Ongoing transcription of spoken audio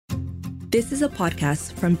This is a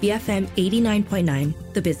podcast from BFM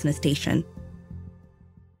 89.9, the business station.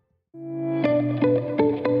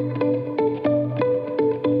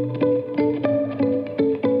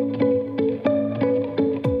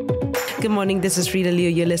 Good morning, this is Frida Liu.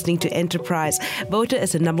 You're listening to Enterprise. Voted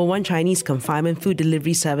as the number one Chinese confinement food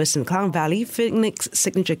delivery service in Klang Valley, Phoenix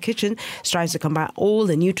Signature Kitchen strives to combine all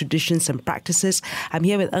the new traditions and practices. I'm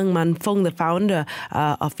here with Ng Man Fong, the founder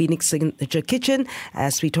of Phoenix Signature Kitchen,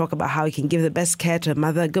 as we talk about how you can give the best care to a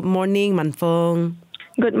mother. Good morning, Man Fong.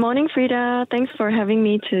 Good morning, Frida. Thanks for having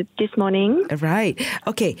me this morning. Right.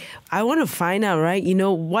 Okay. I want to find out,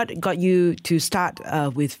 what got you to start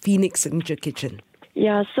with Phoenix Signature Kitchen?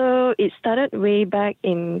 Yeah, so it started way back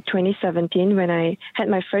in 2017 when I had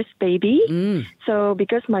my first baby. So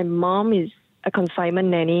because my mom is a confinement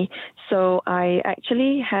nanny, so I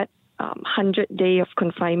actually had 100 days of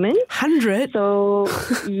confinement. 100? So,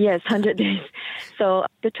 yes, 100 days. So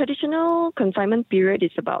the traditional confinement period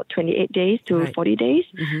is about 28 days to 40 days.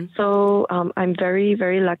 Mm-hmm. So I'm very,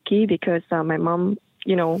 very lucky because my mom,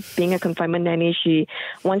 being a confinement nanny, she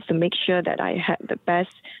wants to make sure that I had the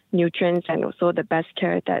best nutrients and also the best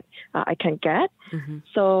care that I can get. Mm-hmm.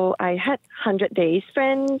 So I had 100 days.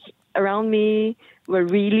 Friends around me were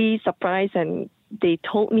really surprised and they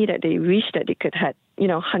told me that they wish that they could have,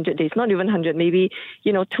 100 days, not even 100, maybe,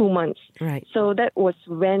 2 months. Right. So that was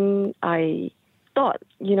when I thought,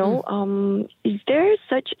 is there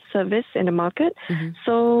such service in the market? Mm-hmm.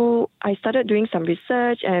 So I started doing some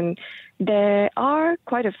research and there are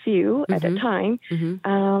quite a few at the time.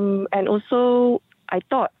 Mm-hmm. And also I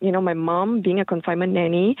thought, my mom being a confinement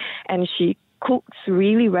nanny and she cooks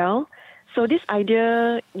really well. So this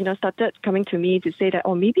idea, started coming to me to say that,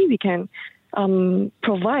 maybe we can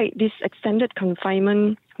provide these extended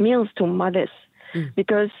confinement meals to mothers.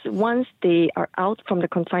 Because once they are out from the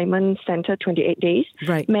confinement center 28 days,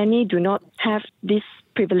 many do not have this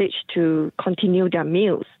privilege to continue their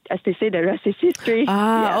meals. As they say, the rest is history.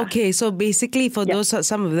 Okay. So basically for those,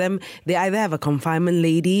 some of them, they either have a confinement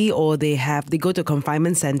lady or they go to a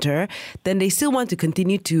confinement center. Then they still want to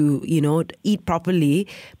continue to, eat properly.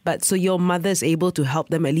 But so your mother is able to help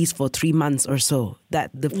them at least for 3 months or so.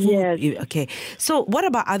 That the food. Yes. Okay. So what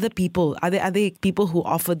about other people? Are there people who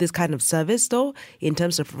offer this kind of service though, in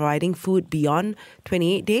terms of providing food beyond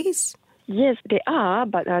 28 days? Yes, there are,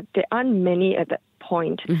 but there aren't many at that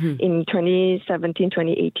point in 2017,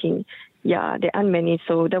 2018. Yeah, there aren't many.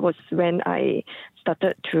 So that was when I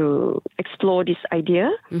started to explore this idea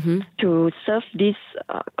to serve these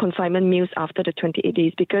confinement meals after the 28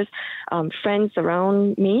 days because friends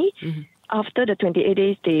around me, after the 28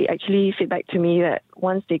 days, they actually feedback to me that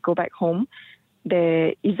once they go back home,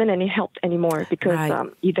 there isn't any help anymore because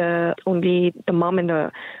either only the mom and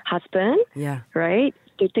the husband, right?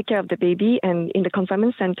 They take care of the baby, and in the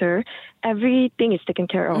confinement center, everything is taken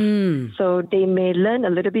care of. So they may learn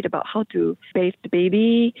a little bit about how to bathe the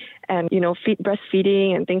baby and, feed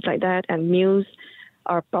breastfeeding and things like that, and meals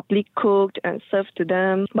are properly cooked and served to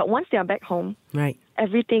them. But once they are back home,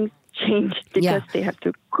 everything's changed because they have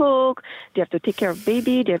to cook, they have to take care of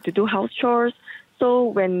baby, they have to do house chores. So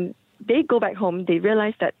when they go back home, they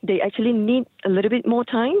realize that they actually need a little bit more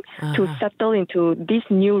time to settle into this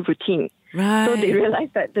new routine. Right. So they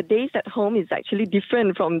realized that the days at home is actually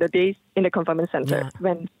different from the days in the confinement center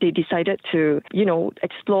when they decided to,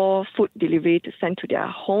 explore food delivery to send to their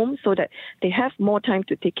home so that they have more time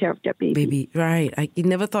to take care of their baby. Right. I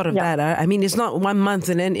never thought of that. I mean, it's not 1 month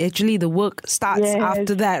and then actually the work starts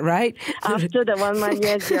after that, right? After the 1 month,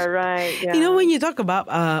 yes, you're right. Yeah. When you talk about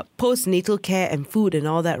postnatal care and food and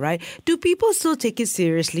all that, right? Do people still take it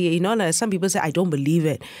seriously? Like some people say, I don't believe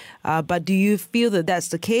it. But do you feel that that's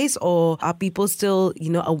the case, or are people still,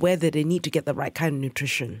 aware that they need to get the right kind of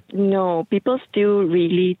nutrition? No, people still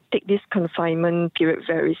really take this confinement period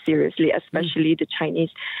very seriously, especially the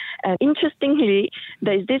Chinese. And interestingly,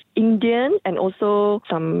 there is this Indian and also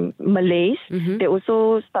some Malays. They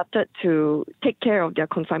also started to take care of their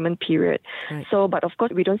confinement period. Right. So, but of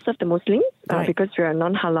course, we don't serve the Muslims because we are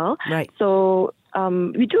non-halal. Right. So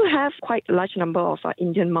we do have quite a large number of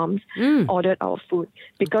Indian moms ordered our food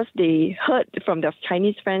because they heard from their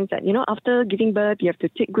Chinese friends that, after giving birth, you have to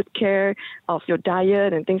take good care of your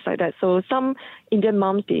diet and things like that. So some Indian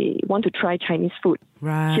moms, they want to try Chinese food,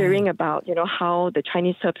 hearing about, how the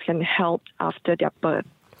Chinese herbs can help after their birth.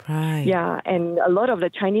 Right. Yeah, and a lot of the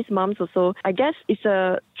Chinese moms also, I guess it's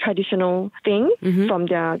a traditional thing from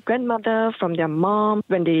their grandmother, from their mom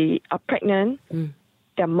when they are pregnant.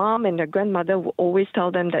 Their mom and their grandmother will always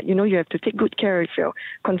tell them that, you have to take good care of your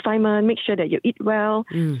confinement, make sure that you eat well.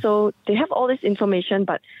 So they have all this information,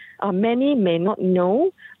 but many may not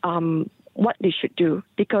know what they should do,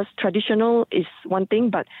 because traditional is one thing,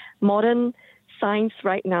 but modern science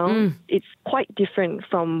right now, it's quite different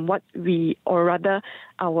from what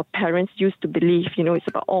our parents used to believe. It's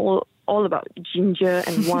about all about ginger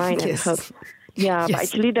and wine and herbs. Yeah, yes. But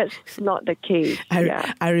actually that's not the case.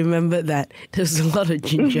 I remember that. There's a lot of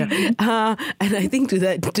ginger. And I think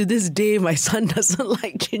to this day, my son doesn't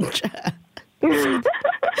like ginger.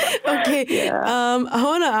 Okay. Yeah. I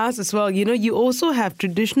want to ask as well, you also have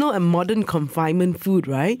traditional and modern confinement food,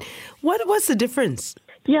 right? What's the difference?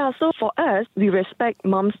 Yeah, so for us, we respect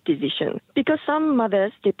mom's decision, because some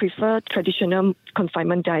mothers, they prefer traditional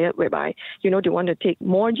confinement diet whereby, they want to take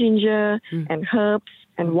more ginger and herbs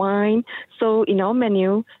and wine. So in our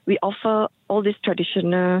menu, we offer all these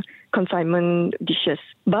traditional confinement dishes.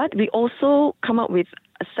 But we also come up with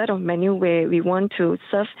a set of menu where we want to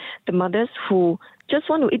serve the mothers who just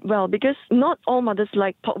want to eat well, because not all mothers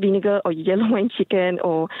like pork vinegar or yellow wine chicken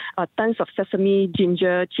or tons of sesame,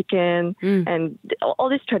 ginger, chicken, and all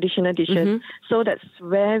these traditional dishes. So that's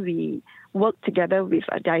where we work together with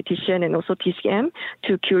a dietitian and also TCM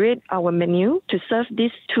to curate our menu to serve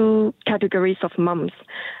these two categories of moms.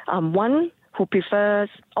 One who prefers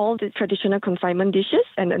all the traditional confinement dishes,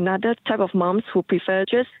 and another type of moms who prefer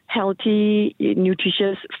just healthy,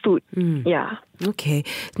 nutritious food. Yeah. Okay.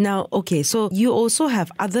 Now, so you also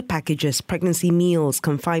have other packages, pregnancy meals,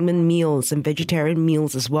 confinement meals, and vegetarian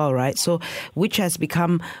meals as well, right? So which has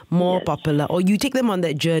become more popular, or you take them on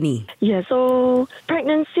that journey? Yeah, so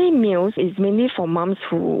pregnancy meals is mainly for moms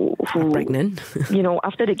who are pregnant.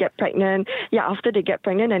 After they get pregnant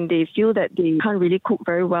and they feel that they can't really cook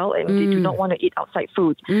very well and they do not want to eat outside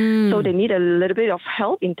food. So they need a little bit of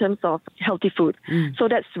help in terms of healthy food. So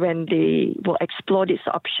that's when they will explore this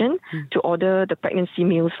option to order the pregnancy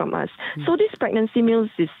meals from us. So this pregnancy meals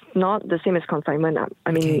is not the same as confinement.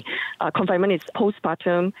 Confinement is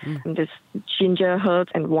postpartum, and there's ginger,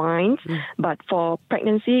 herbs, and wines. But for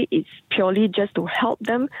pregnancy, it's purely just to help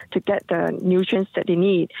them to get the nutrients that they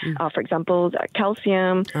need. For example, the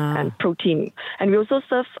calcium and protein. And we also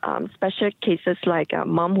serve special cases like a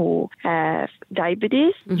mom who have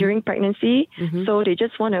diabetes during pregnancy. So they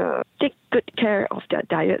just want to take good care of their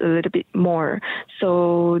diet a little bit more.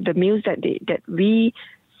 So the meals that we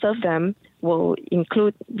serve them will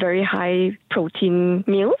include very high protein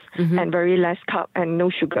meals and very less carb and no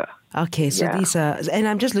sugar. Okay, so these are, and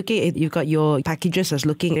I'm just looking at, you've got your packages I was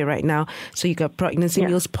looking at right now. So you've got pregnancy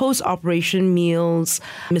meals, post-operation meals,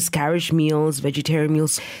 miscarriage meals, vegetarian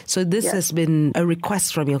meals. So this has been a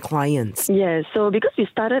request from your clients. Yeah, so because we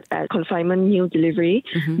started at confinement meal delivery,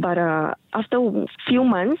 but after a few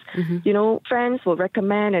months, friends will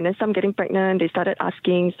recommend, and then some getting pregnant, they started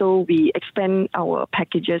asking. So we expand our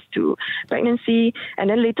packages to pregnancy. And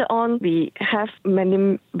then later on, we have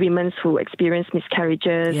many women who experience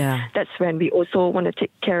miscarriages. Yeah. That's when we also want to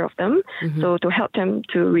take care of them. So to help them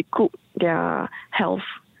to recoup their health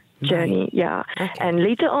journey. Right. Yeah. Okay. And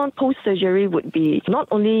later on, post-surgery would be not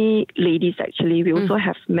only ladies, actually. We also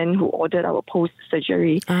have men who ordered our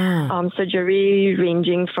post-surgery. Surgery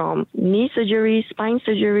ranging from knee surgery, spine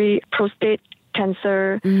surgery, prostate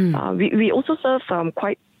cancer. We also serve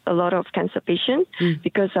quite a lot of cancer patients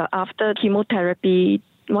because after chemotherapy,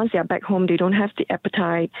 once they are back home, they don't have the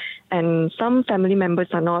appetite, and some family members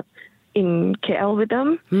are not in KL with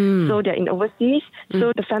them, so they're in overseas.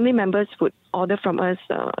 So the family members would order from us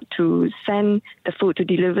to send the food, to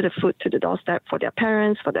deliver the food to the doorstep for their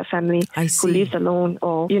parents, for their family who lives alone,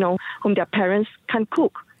 or whom their parents can't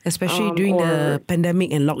cook. Especially during the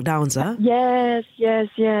pandemic and lockdowns, huh? Yes.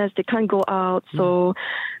 They can't go out. So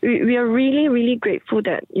we are really, really grateful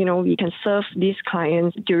that, we can serve these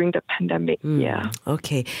clients during the pandemic. Yeah.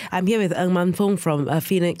 Okay. I'm here with Ng Man Fong from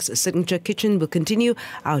Phoenix Signature Kitchen. We'll continue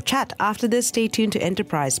our chat after this. Stay tuned to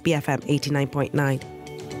Enterprise BFM 89.9.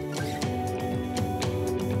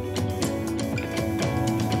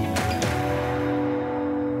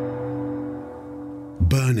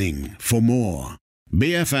 Burning for more.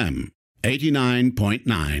 BFM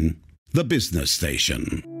 89.9, the business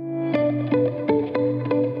station.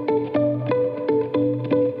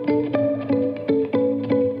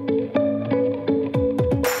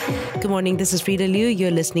 Good morning, this is Frida Liu.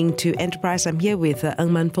 You're listening to Enterprise. I'm here with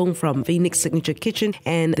Ng Man Fong from Phoenix Signature Kitchen,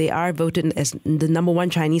 and they are voted as the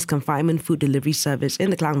 #1 Chinese confinement food delivery service in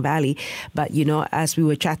the Klang Valley. But, as we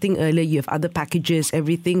were chatting earlier, you have other packages,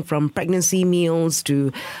 everything from pregnancy meals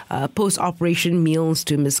to post-operation meals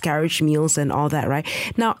to miscarriage meals and all that, right?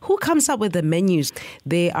 Now, who comes up with the menus?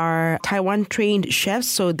 They are Taiwan-trained chefs,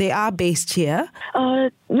 so they are based here?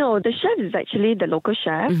 No, the chef is actually the local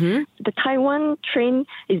chef. The Taiwan train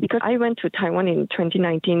is because I went went to Taiwan in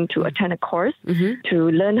 2019 to attend a course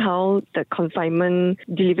to learn how the confinement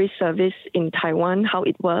delivery service in Taiwan, how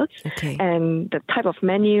it works, and the type of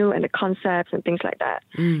menu and the concepts and things like that.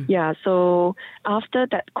 Yeah, so after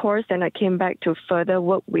that course, then I came back to further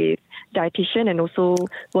work with dietitian and also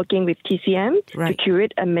working with TCM to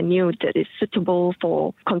curate a menu that is suitable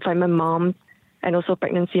for confinement moms and also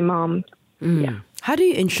pregnancy moms. Yeah. How do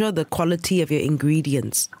you ensure the quality of your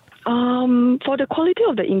ingredients? For the quality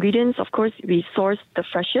of the ingredients, of course, we source the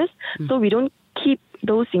freshest. So we don't keep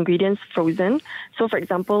those ingredients frozen. So, for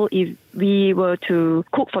example, if we were to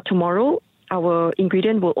cook for tomorrow, our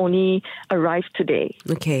ingredient will only arrive today.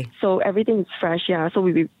 Okay. So everything is fresh, yeah. So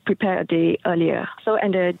we prepare a day earlier. So,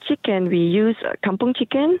 and the chicken, we use kampung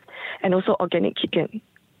chicken and also organic chicken.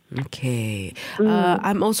 Okay.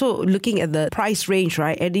 I'm also looking at the price range,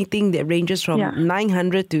 right? Anything that ranges from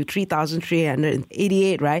 900 to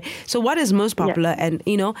 3,388, right? So what is most popular? And,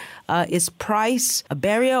 is price a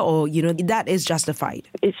barrier or, that is justified?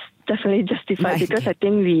 It's definitely justified because I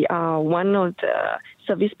think we are one of the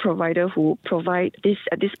service provider who provide this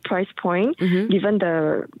at this price point, given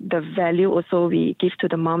the value also we give to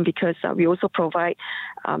the mom, because we also provide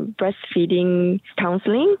breastfeeding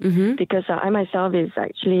counseling, because I myself is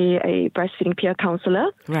actually a breastfeeding peer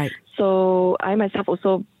counselor. Right. So I myself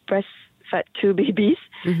also breastfed 2 babies.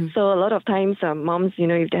 So a lot of times moms,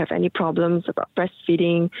 if they have any problems about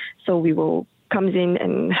breastfeeding, so we will comes in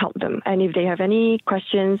and help them. And if they have any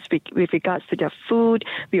questions with regards to their food,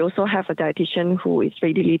 we also have a dietitian who is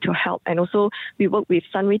ready to help. And also we work with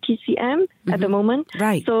Sunway TCM at the moment.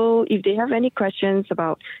 Right. So if they have any questions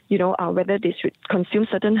about, whether they should consume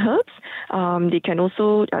certain herbs, they can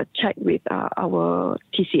also check with our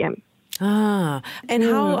TCM. And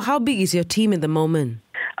how big is your team at the moment?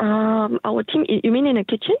 Our team, you mean in the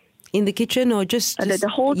kitchen? In the kitchen or just the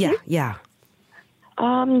whole team? Yeah.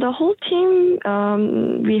 The whole team,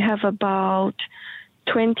 we have about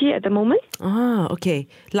 20 at the moment. Okay.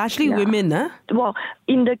 Largely women, huh? Well,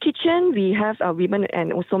 in the kitchen, we have women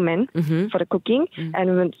and also men for the cooking.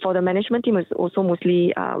 And for the management team, it's also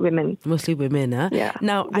mostly women. Mostly women, huh? Yeah.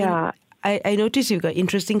 Now, I noticed you've got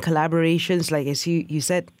interesting collaborations, like as you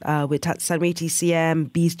said, with Sunway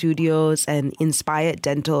TCM, B Studios, and Inspired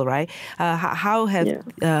Dental, right? How have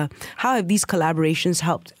these collaborations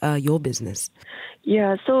helped your business?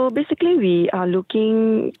 Yeah, so basically we are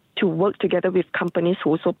looking to work together with companies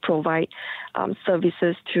who also provide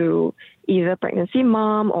services to either pregnancy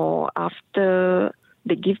mom or after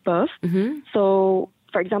they give birth. So,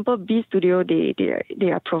 for example, B Studio,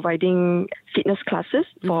 they are providing fitness classes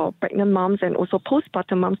for pregnant moms and also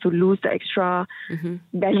postpartum moms to lose the extra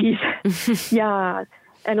bellies. Yeah.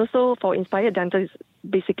 And also for Inspired Dental, it's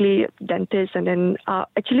basically dentists, and then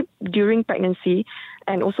actually during pregnancy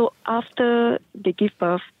and also after they give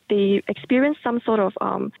birth, they experience some sort of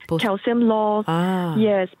calcium loss.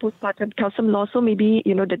 Yes, postpartum calcium loss. So maybe,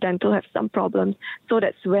 the dental have some problems. So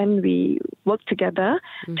that's when we work together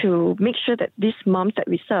to make sure that these moms that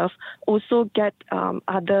we serve also get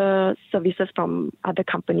other services from other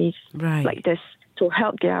companies like this to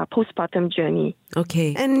help their postpartum journey.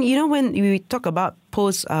 Okay. And when we talk about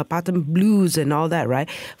postpartum blues and all that, right?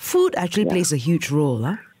 Food actually plays a huge role,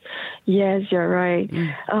 huh? Yes, you're right.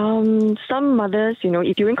 Some mothers,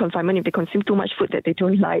 if during confinement, if they consume too much food that they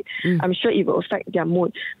don't like, I'm sure it will affect their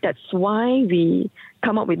mood. That's why we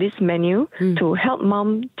come up with this menu to help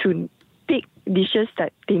mom to pick dishes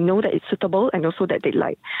that they know that it's suitable and also that they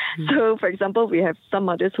like. So, for example, we have some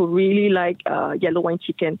mothers who really like yellow wine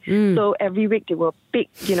chicken. So every week they will pick,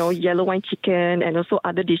 yellow wine chicken and also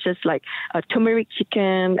other dishes like turmeric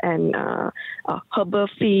chicken and herbal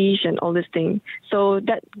fish and all this thing. So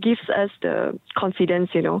that gives us the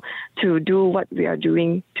confidence, to do what we are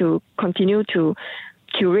doing, to continue to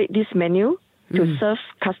curate this menu to serve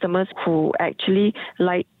customers who actually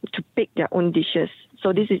like to pick their own dishes.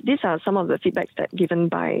 So these are some of the feedbacks that given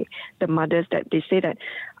by the mothers, that they say that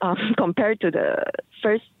compared to the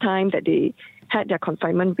first time that they had their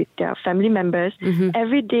confinement with their family members,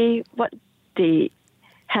 every day what they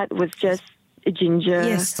had was just ginger,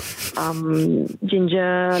 let's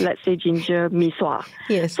say ginger mee sua.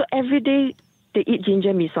 Yes. So every day they eat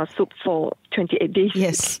ginger mee sua soup for 28 days.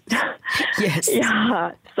 Yes. Yes.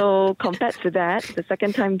 Yeah. So compared to that, the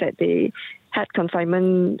second time that they had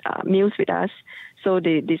confinement meals with us, so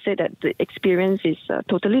they said that the experience is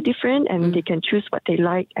totally different, and they can choose what they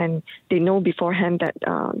like, and they know beforehand that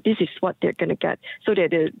this is what they're going to get. So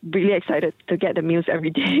they're really excited to get the meals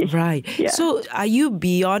every day. Right. Yeah. So are you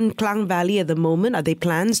beyond Klang Valley at the moment? Are there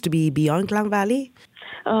plans to be beyond Klang Valley?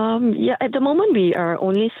 At the moment we are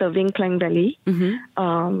only serving Klang Valley.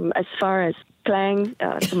 As far as Klang,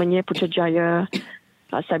 Semenyih, Putrajaya,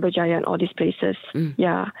 Cyberjaya, and all these places.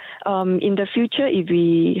 Yeah. In the future, if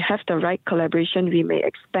we have the right collaboration, we may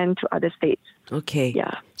expand to other states. Okay.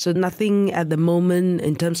 Yeah. So nothing at the moment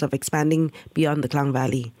in terms of expanding beyond the Klang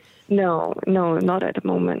Valley? No, not at the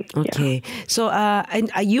moment. Okay. So and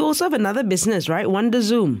you also have another business, right? Wonder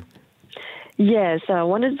Zoom. Yes,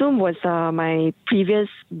 Wonder Zoom was my previous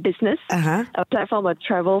business, a platform, a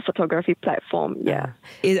travel photography platform. Yeah.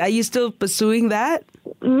 Are you still pursuing that?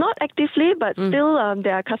 Not actively, but still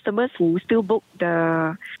there are customers who still book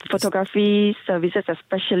the photography services,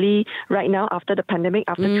 especially right now after the pandemic,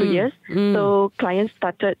 after 2 years. So clients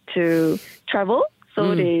started to travel.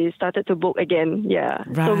 So they started to book again, yeah.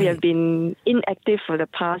 Right. So we have been inactive for the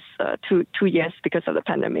past 2 years because of the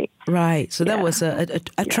pandemic. Right. So that was a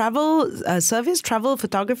travel service, travel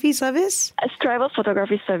photography service? A travel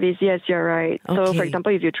photography service, yes, you're right. Okay. So, for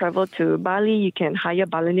example, if you travel to Bali, you can hire a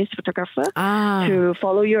Balinese photographer to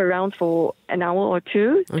follow you around for an hour or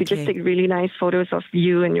two to just take really nice photos of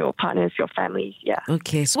you and your partners, your families, yeah.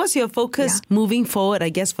 Okay. So what's your focus moving forward, I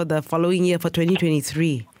guess, for the following year, for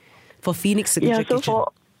 2023? For Phoenix Signature Kitchen.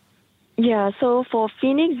 So for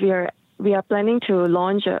Phoenix, we are planning to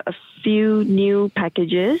launch a few new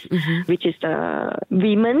packages, which is the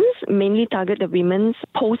mainly target the women's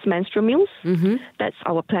post-menstrual meals. That's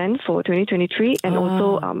our plan for 2023, and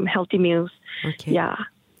also healthy meals. Okay. Yeah.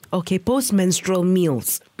 Okay, post-menstrual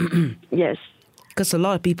meals. Yes. Because a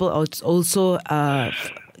lot of people also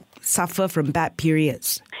suffer from bad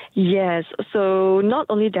periods. Yes. So not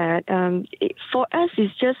only that, for us,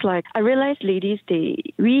 it's just like, I realize ladies,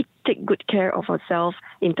 we take good care of ourselves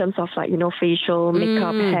in terms of facial,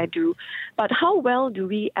 makeup, hairdo. But how well do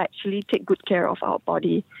we actually take good care of our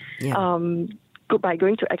body? Yeah. By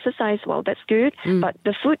going to exercise, well, that's good. But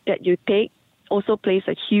the food that you take also plays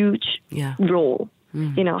a huge role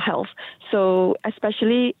in our health. So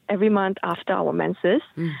especially every month after our menses,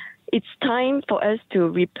 it's time for us to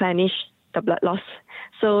replenish the blood loss.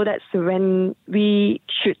 So that's when we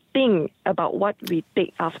should think about what we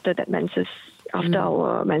take after that menses, after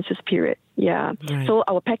our menses period. Yeah. Right. So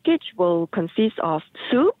our package will consist of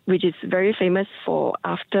soup, which is very famous for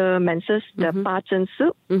after menses, the Pa Zhen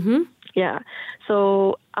soup. Yeah.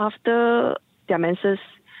 So after their menses,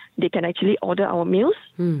 they can actually order our meals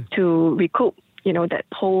to recoup that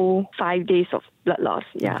whole 5 days of blood loss.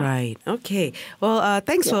 Yeah. Right. Okay. Well,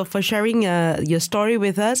 thanks for sharing your story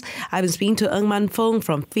with us. I've been speaking to Ng Man Fong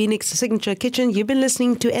from Phoenix Signature Kitchen. You've been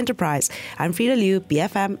listening to Enterprise. I'm Frida Liu,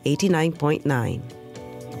 BFM 89.9.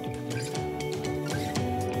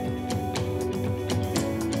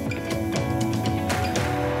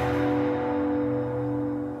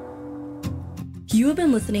 You have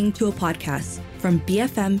been listening to a podcast from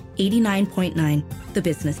BFM 89.9, the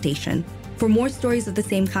business station. For more stories of the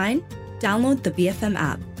same kind, download the BFM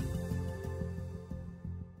app.